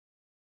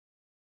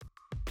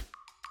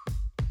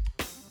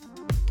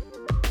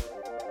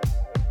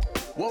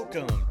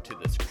Welcome to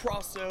this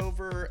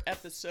crossover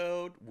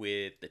episode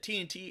with the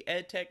TNT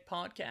EdTech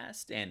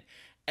Podcast and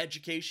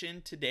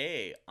Education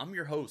Today. I'm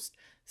your host,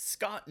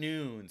 Scott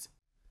Nunes.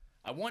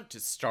 I want to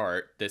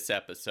start this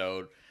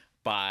episode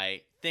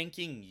by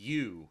thanking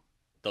you,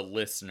 the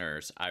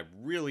listeners. I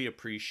really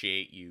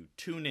appreciate you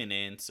tuning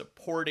in,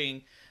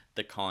 supporting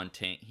the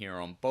content here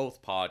on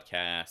both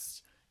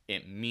podcasts.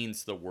 It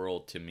means the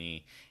world to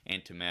me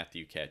and to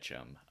Matthew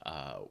Ketchum.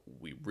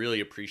 We really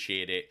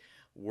appreciate it.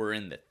 We're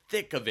in the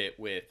thick of it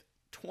with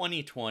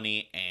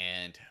 2020,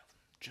 and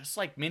just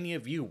like many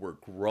of you, we're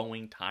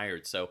growing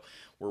tired. So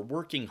we're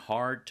working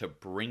hard to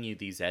bring you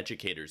these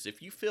educators.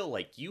 If you feel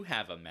like you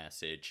have a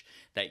message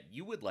that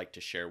you would like to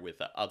share with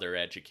the other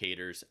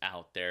educators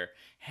out there,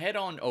 head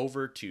on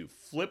over to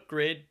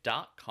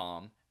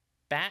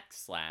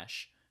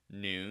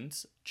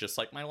flipgrid.com/Nunes, just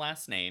like my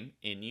last name,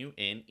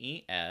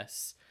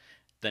 Nunes,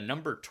 the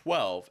number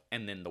 12,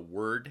 and then the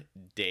word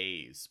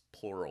days,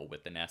 plural,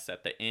 with an S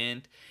at the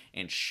end,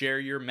 and share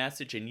your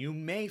message, and you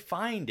may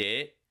find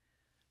it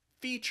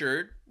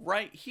featured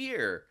right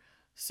here.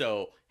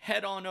 So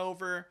head on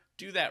over,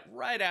 do that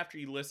right after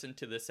you listen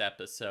to this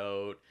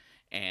episode,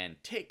 and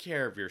take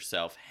care of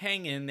yourself.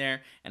 Hang in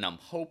there, and I'm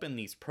hoping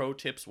these pro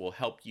tips will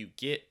help you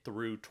get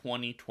through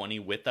 2020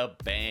 with a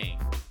bang.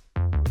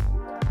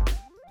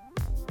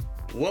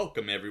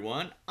 Welcome,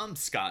 everyone. I'm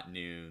Scott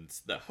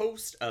Nunes, the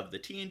host of the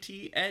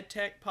TNT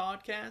EdTech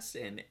Podcast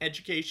and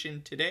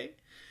Education Today.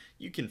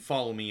 You can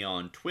follow me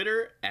on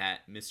Twitter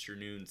at Mr.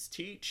 Nunes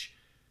Teach.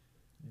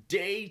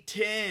 Day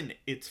 10.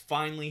 It's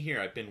finally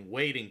here. I've been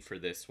waiting for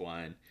this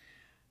one.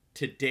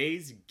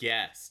 Today's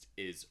guest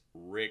is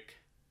Rick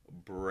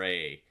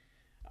Bray.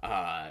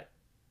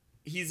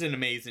 He's an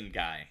amazing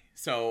guy.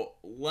 So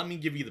let me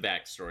give you the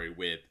backstory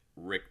with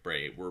Rick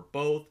Bray. We're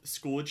both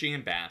Schoology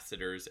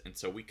ambassadors, and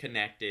so we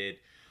connected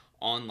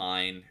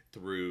online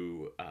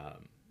through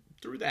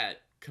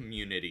that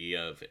community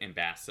of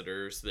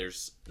ambassadors.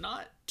 There's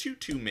not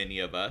too many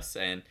of us,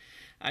 and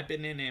I've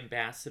been an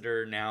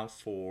ambassador now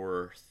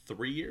for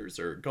 3 years,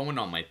 or going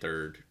on my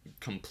third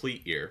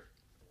complete year,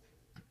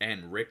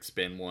 and Rick's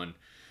been one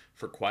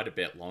for quite a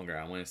bit longer.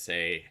 I want to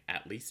say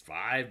at least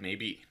 5,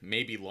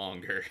 maybe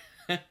longer.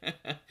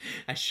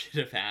 I should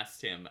have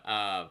asked him.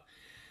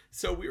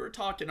 So we were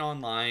talking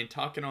online,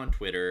 talking on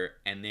Twitter,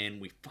 and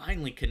then we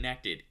finally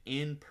connected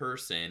in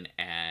person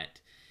at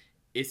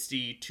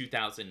ISTE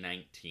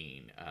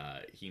 2019.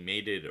 He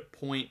made it a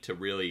point to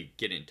really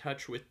get in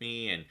touch with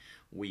me, and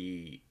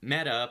we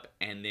met up,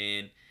 and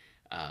then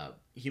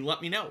he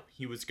let me know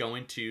he was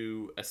going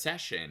to a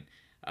session.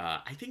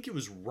 I think it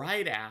was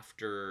right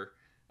after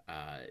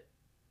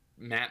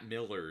Matt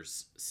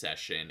Miller's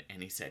session,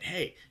 and he said,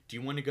 "Hey, do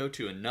you want to go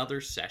to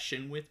another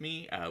session with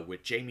me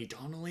with Jamie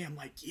Donnelly?" I'm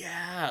like,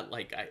 "Yeah."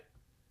 Like I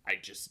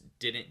just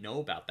didn't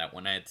know about that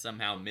one. I had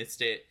somehow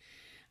missed it.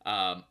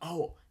 I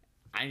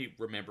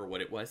remember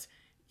what it was.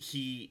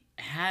 He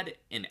had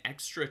an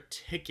extra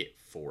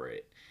ticket for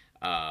it.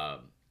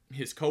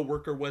 His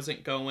coworker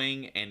wasn't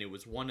going, and it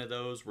was one of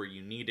those where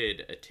you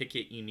needed a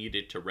ticket, you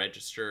needed to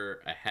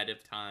register ahead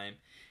of time,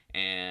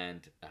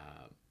 and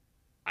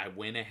I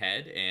went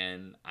ahead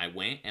and I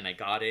went and I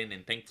got in,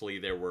 and thankfully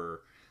there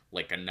were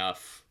like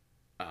enough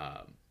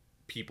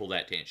people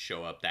that didn't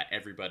show up that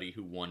everybody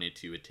who wanted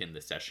to attend the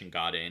session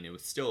got in. It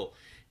was still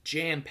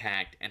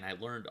jam-packed, and I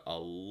learned a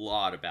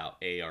lot about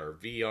AR,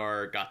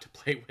 VR, got to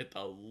play with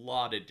a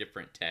lot of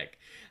different tech.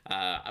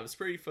 I was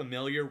pretty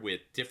familiar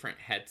with different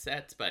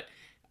headsets, but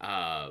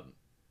I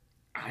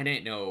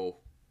didn't know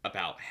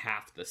about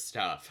half the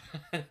stuff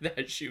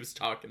that she was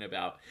talking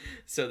about.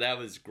 So that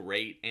was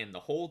great. And the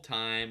whole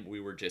time we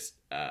were just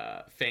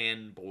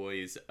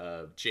fanboys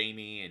of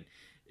Jamie, and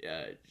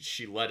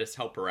she let us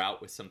help her out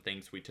with some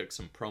things. We took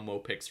some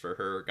promo pics for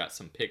her, got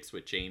some pics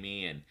with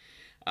Jamie, and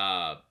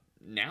now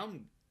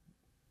I'm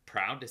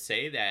proud to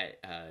say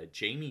that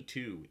Jamie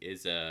too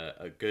is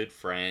a good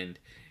friend,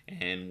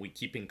 and we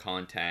keep in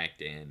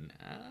contact, and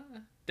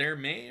there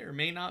may or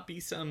may not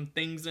be some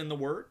things in the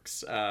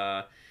works.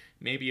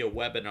 Maybe a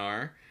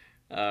webinar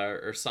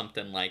or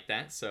something like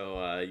that.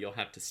 So you'll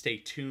have to stay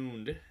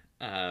tuned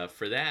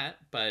for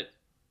that. But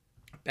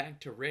back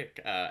to Rick.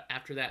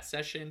 After that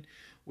session,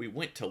 we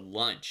went to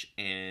lunch,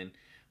 and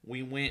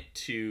we went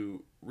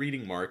to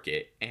Reading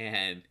Market,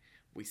 and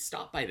we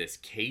stopped by this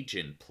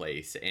Cajun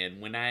place.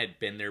 And when I had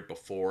been there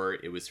before,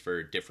 it was for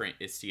a different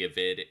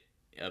ISTE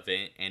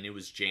event, and it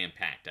was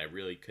jam-packed. I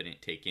really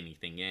couldn't take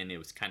anything in. It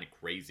was kind of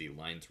crazy.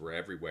 Lines were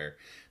everywhere.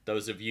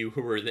 Those of you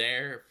who were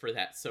there for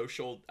that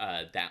social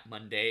that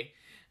Monday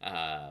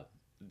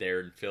there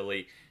in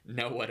Philly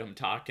know what I'm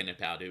talking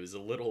about. It was a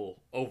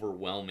little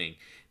overwhelming.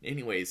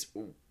 Anyways,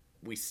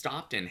 we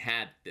stopped and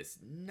had this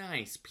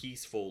nice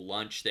peaceful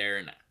lunch there,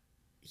 and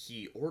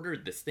he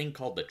ordered this thing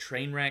called the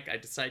Trainwreck. I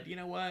decided, you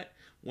know what?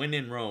 When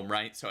in Rome,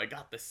 right? So I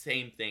got the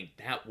same thing.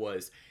 That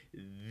was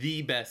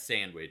the best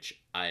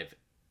sandwich I've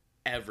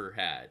ever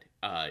had.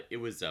 It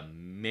was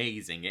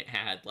amazing. It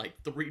had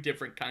like 3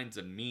 different kinds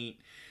of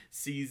meat,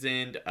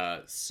 seasoned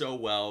so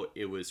well.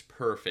 It was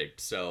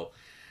perfect. So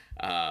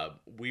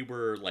We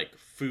were like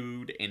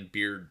food and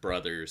beard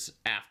brothers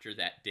after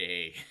that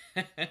day.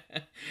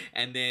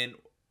 And then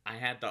I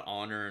had the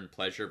honor and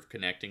pleasure of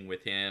connecting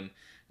with him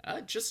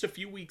just a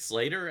few weeks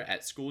later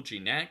at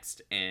Schoology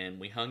Next, and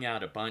we hung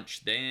out a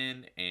bunch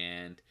then,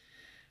 and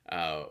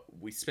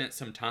we spent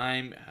some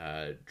time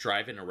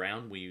driving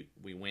around. We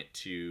went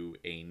to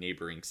a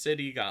neighboring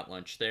city, got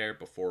lunch there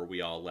before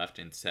we all left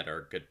and said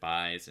our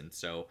goodbyes, and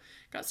so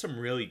got some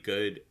really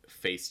good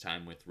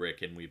FaceTime with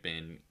Rick, and we've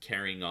been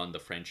carrying on the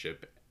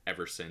friendship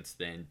ever since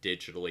then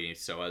digitally.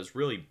 So I was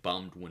really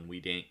bummed when we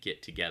didn't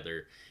get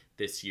together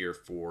this year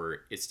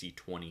for ISTE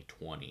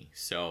 2020.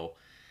 So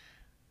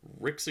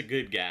Rick's a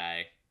good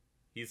guy.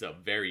 He's a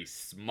very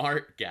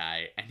smart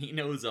guy, and he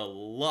knows a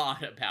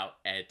lot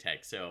about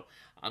EdTech. So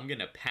I'm going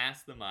to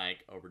pass the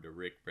mic over to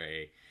Rick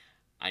Bray.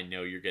 I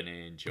know you're going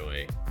to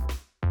enjoy.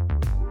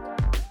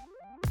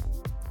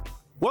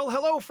 Well,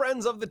 hello,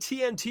 friends of the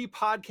TNT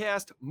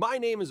podcast. My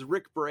name is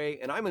Rick Bray,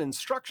 and I'm an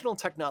instructional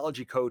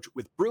technology coach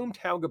with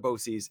Broomtown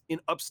Gabosies in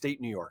upstate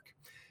New York.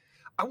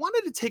 I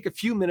wanted to take a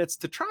few minutes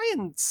to try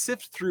and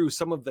sift through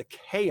some of the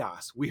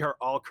chaos we are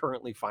all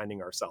currently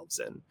finding ourselves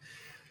in.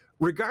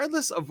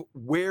 Regardless of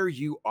where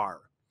you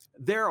are,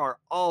 there are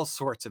all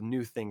sorts of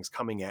new things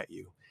coming at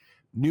you.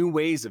 New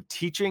ways of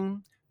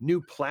teaching,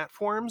 new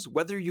platforms,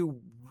 whether you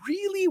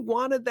really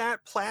wanted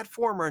that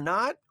platform or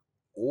not,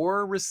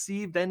 or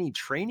received any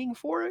training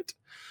for it,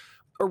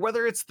 or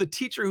whether it's the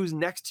teacher who's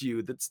next to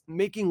you that's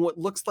making what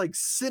looks like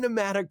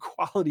cinematic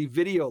quality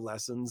video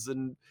lessons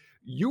and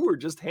you were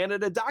just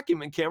handed a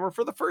document camera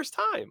for the first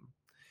time.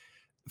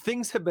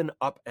 Things have been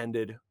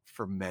upended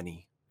for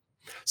many.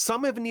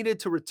 Some have needed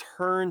to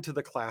return to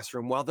the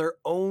classroom while their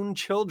own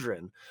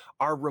children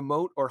are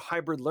remote or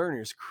hybrid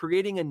learners,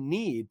 creating a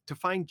need to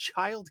find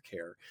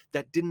childcare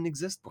that didn't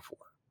exist before.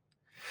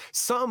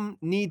 Some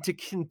need to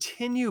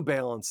continue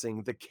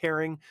balancing the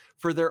caring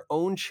for their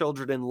own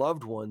children and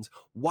loved ones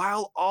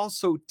while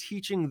also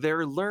teaching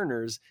their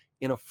learners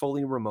in a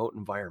fully remote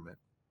environment.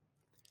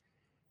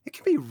 It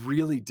can be a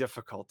really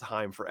difficult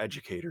time for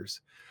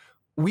educators.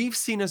 We've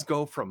seen us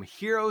go from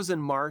heroes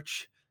in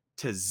March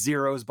to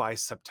zeros by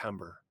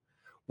September.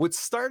 What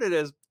started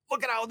as,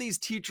 look at how these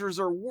teachers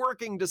are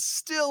working to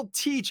still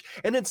teach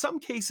and in some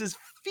cases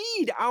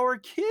feed our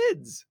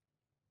kids.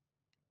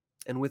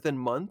 And within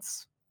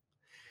months,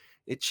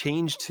 it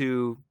changed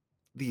to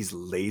these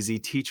lazy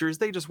teachers.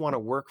 They just want to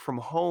work from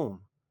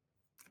home.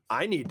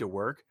 I need to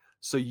work,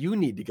 so you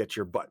need to get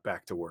your butt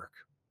back to work.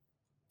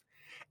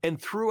 And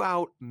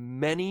throughout,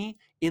 many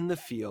in the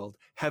field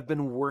have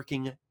been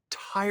working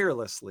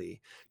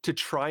tirelessly to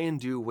try and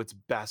do what's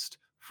best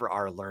for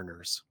our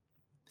learners.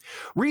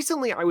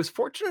 Recently, I was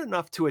fortunate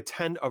enough to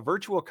attend a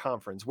virtual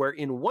conference where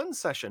in one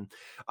session,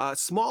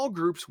 small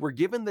groups were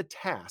given the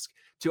task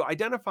to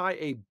identify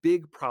a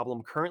big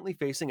problem currently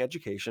facing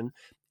education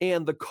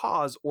and the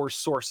cause or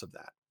source of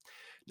that.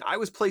 Now, I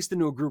was placed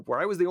into a group where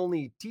I was the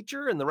only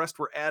teacher and the rest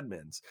were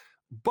admins.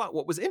 But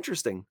what was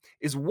interesting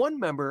is one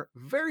member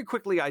very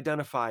quickly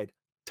identified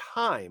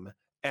time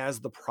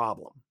as the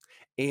problem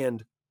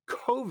and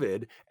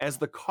COVID as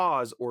the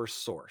cause or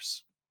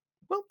source.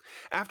 Well,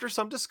 after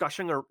some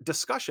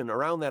discussion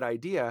around that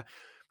idea,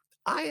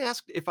 I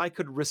asked if I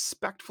could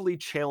respectfully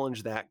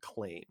challenge that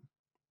claim.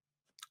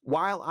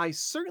 While I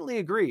certainly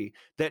agree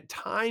that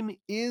time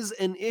is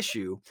an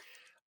issue,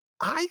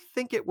 I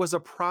think it was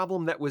a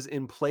problem that was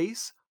in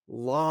place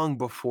long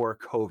before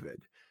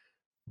COVID,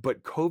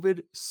 but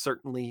COVID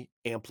certainly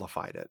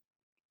amplified it.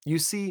 You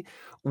see,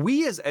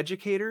 we as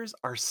educators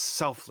are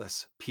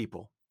selfless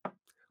people.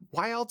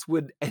 Why else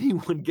would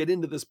anyone get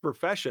into this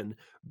profession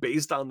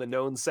based on the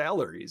known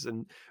salaries?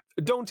 And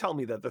don't tell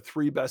me that the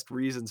three best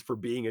reasons for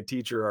being a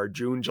teacher are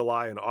June,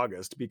 July, and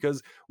August,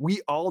 because we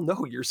all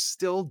know you're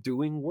still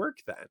doing work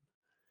then.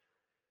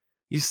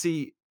 You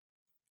see,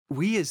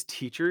 we as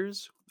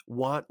teachers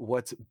want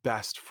what's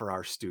best for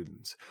our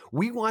students.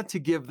 We want to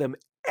give them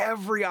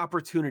every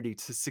opportunity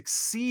to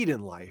succeed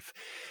in life.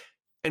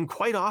 And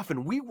quite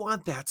often, we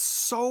want that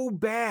so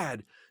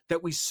bad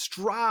that we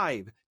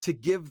strive to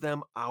give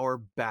them our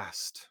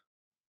best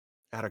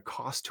at a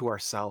cost to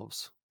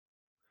ourselves.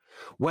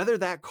 Whether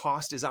that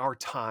cost is our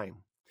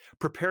time,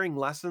 preparing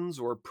lessons,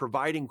 or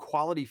providing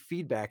quality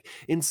feedback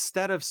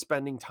instead of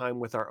spending time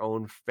with our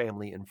own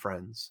family and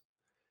friends.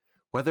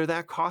 Whether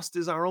that cost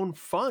is our own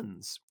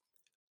funds.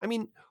 I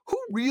mean, who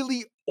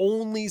really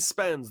only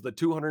spends the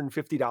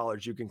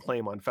 $250 you can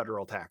claim on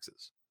federal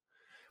taxes?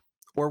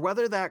 Or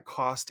whether that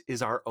cost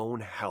is our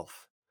own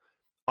health,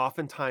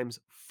 oftentimes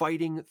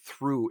fighting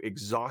through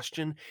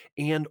exhaustion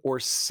and or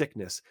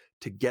sickness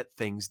to get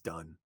things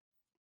done.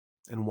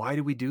 And why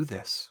do we do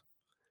this?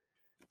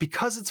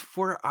 Because it's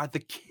for the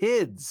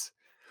kids.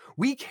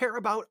 We care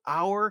about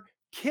our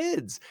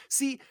kids.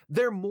 See,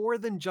 they're more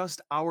than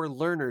just our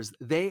learners.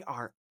 They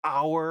are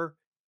our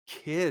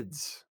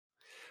kids.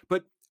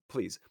 But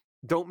please,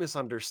 don't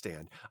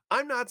misunderstand.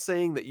 I'm not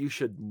saying that you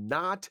should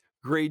not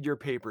grade your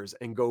papers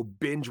and go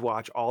binge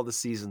watch all the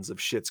seasons of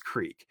Schitt's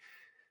Creek.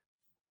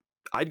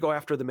 I'd go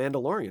after The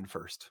Mandalorian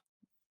first,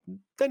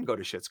 then go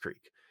to Schitt's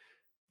Creek.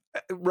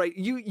 Right.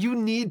 You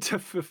need to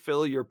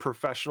fulfill your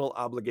professional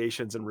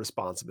obligations and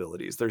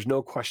responsibilities. There's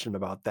no question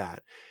about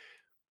that.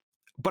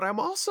 But I'm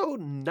also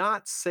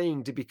not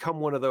saying to become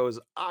one of those,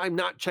 I'm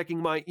not checking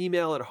my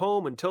email at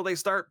home until they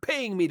start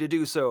paying me to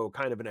do so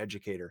kind of an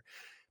educator.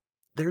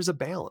 There's a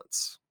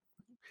balance,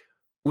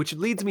 which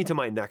leads me to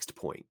my next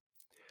point.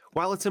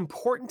 While it's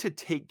important to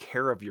take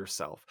care of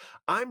yourself,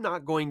 I'm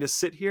not going to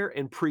sit here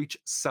and preach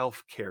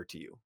self care to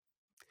you.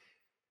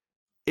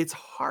 It's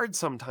hard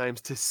sometimes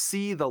to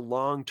see the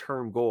long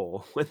term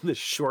goal when the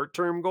short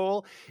term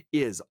goal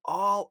is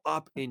all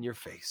up in your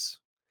face.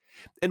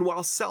 And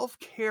while self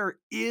care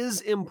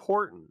is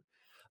important,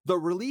 the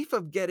relief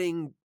of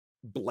getting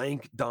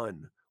blank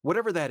done,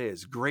 whatever that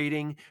is,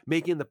 grading,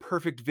 making the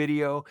perfect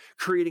video,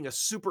 creating a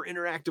super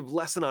interactive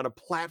lesson on a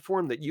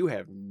platform that you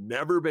have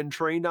never been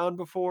trained on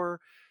before,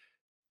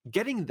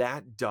 getting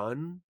that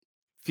done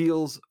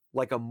feels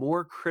like a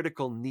more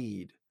critical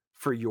need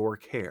for your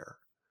care.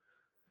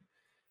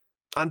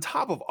 On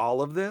top of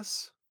all of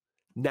this,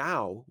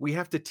 now we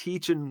have to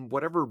teach in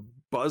whatever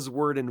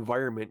buzzword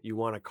environment you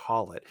want to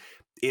call it: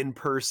 in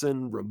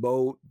person,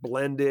 remote,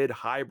 blended,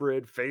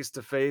 hybrid, face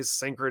to face,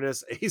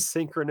 synchronous,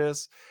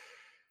 asynchronous.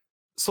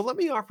 So let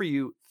me offer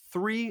you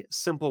 3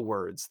 simple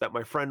words that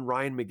my friend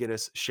Ryan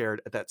McGinnis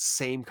shared at that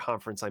same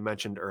conference I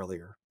mentioned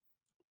earlier.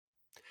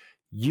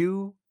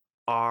 You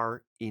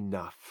are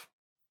enough.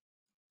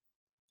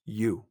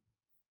 You.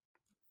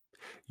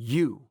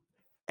 You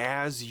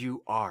as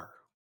you are.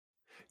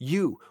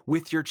 You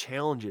with your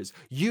challenges.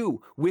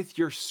 You with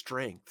your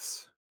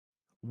strengths.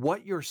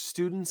 What your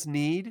students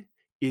need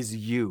is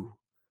you,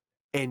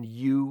 and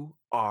you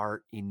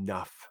are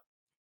enough.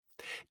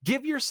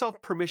 Give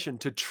yourself permission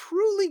to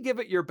truly give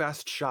it your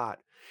best shot,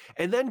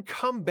 and then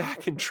come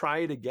back and try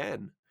it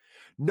again,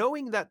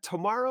 knowing that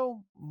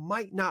tomorrow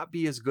might not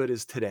be as good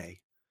as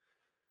today.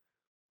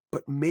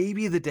 But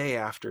maybe the day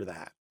after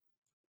that,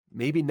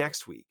 maybe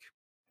next week,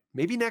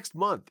 maybe next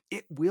month,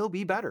 it will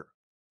be better.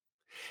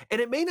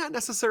 And it may not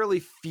necessarily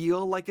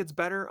feel like it's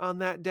better on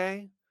that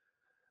day,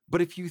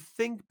 but if you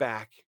think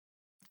back,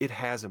 it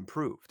has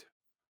improved.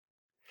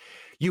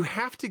 You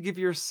have to give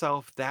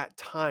yourself that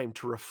time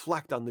to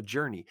reflect on the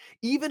journey,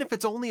 even if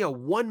it's only a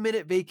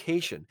 1-minute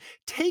vacation.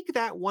 Take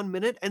that 1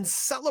 minute and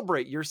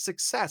celebrate your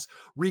success,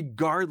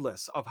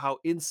 regardless of how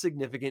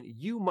insignificant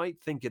you might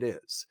think it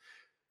is.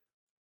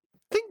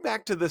 Think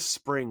back to this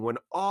spring when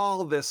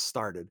all this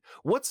started.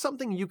 What's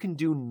something you can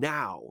do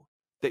now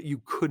that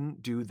you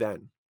couldn't do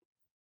then?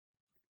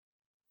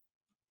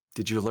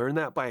 Did you learn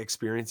that by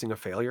experiencing a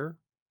failure?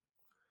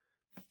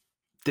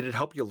 Did it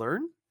help you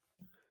learn?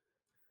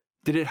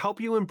 Did it help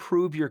you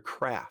improve your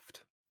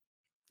craft?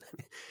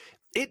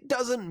 It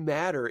doesn't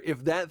matter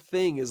if that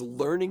thing is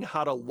learning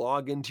how to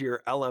log into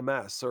your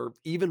LMS or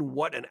even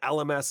what an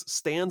LMS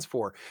stands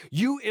for.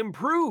 You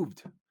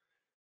improved.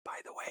 By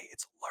the way,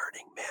 it's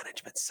Learning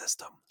Management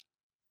System.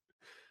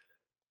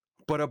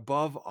 But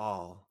above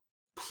all,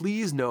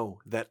 please know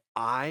that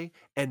I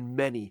and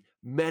many,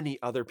 many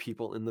other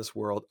people in this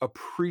world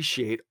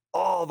appreciate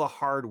all the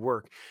hard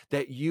work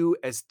that you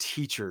as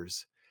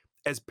teachers,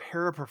 as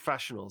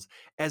paraprofessionals,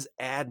 as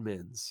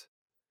admins,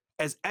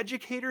 as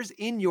educators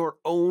in your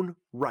own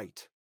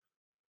right.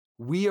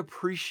 We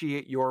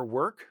appreciate your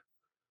work,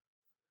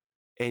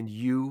 and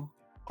you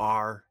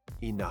are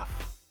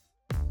enough.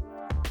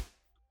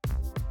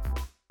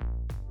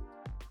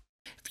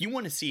 If you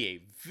want to see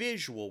a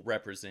visual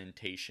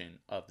representation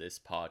of this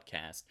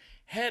podcast,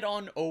 head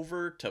on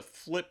over to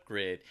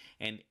Flipgrid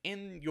and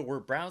in your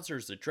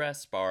browser's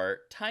address bar,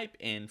 type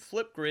in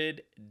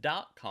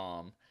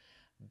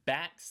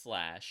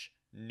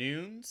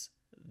flipgrid.com/noons,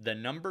 the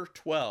number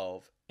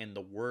 12, and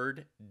the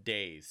word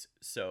days.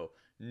 So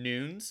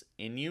noons,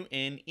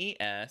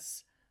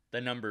 Nunes,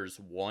 the numbers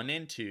 1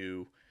 and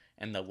 2,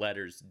 and the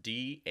letters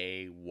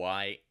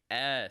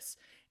DAYS.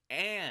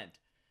 And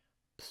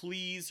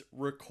please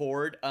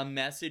record a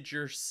message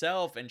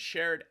yourself and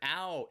share it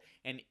out.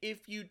 And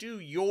if you do,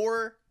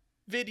 your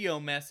video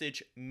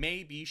message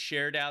may be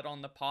shared out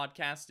on the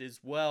podcast as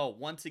well.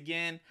 Once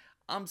again,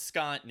 I'm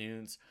Scott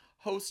Noons,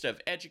 host of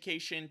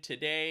Education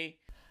Today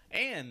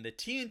and the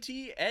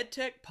TNT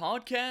EdTech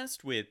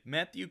Podcast with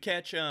Matthew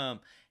Ketchum.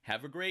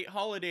 Have a great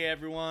holiday,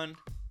 everyone.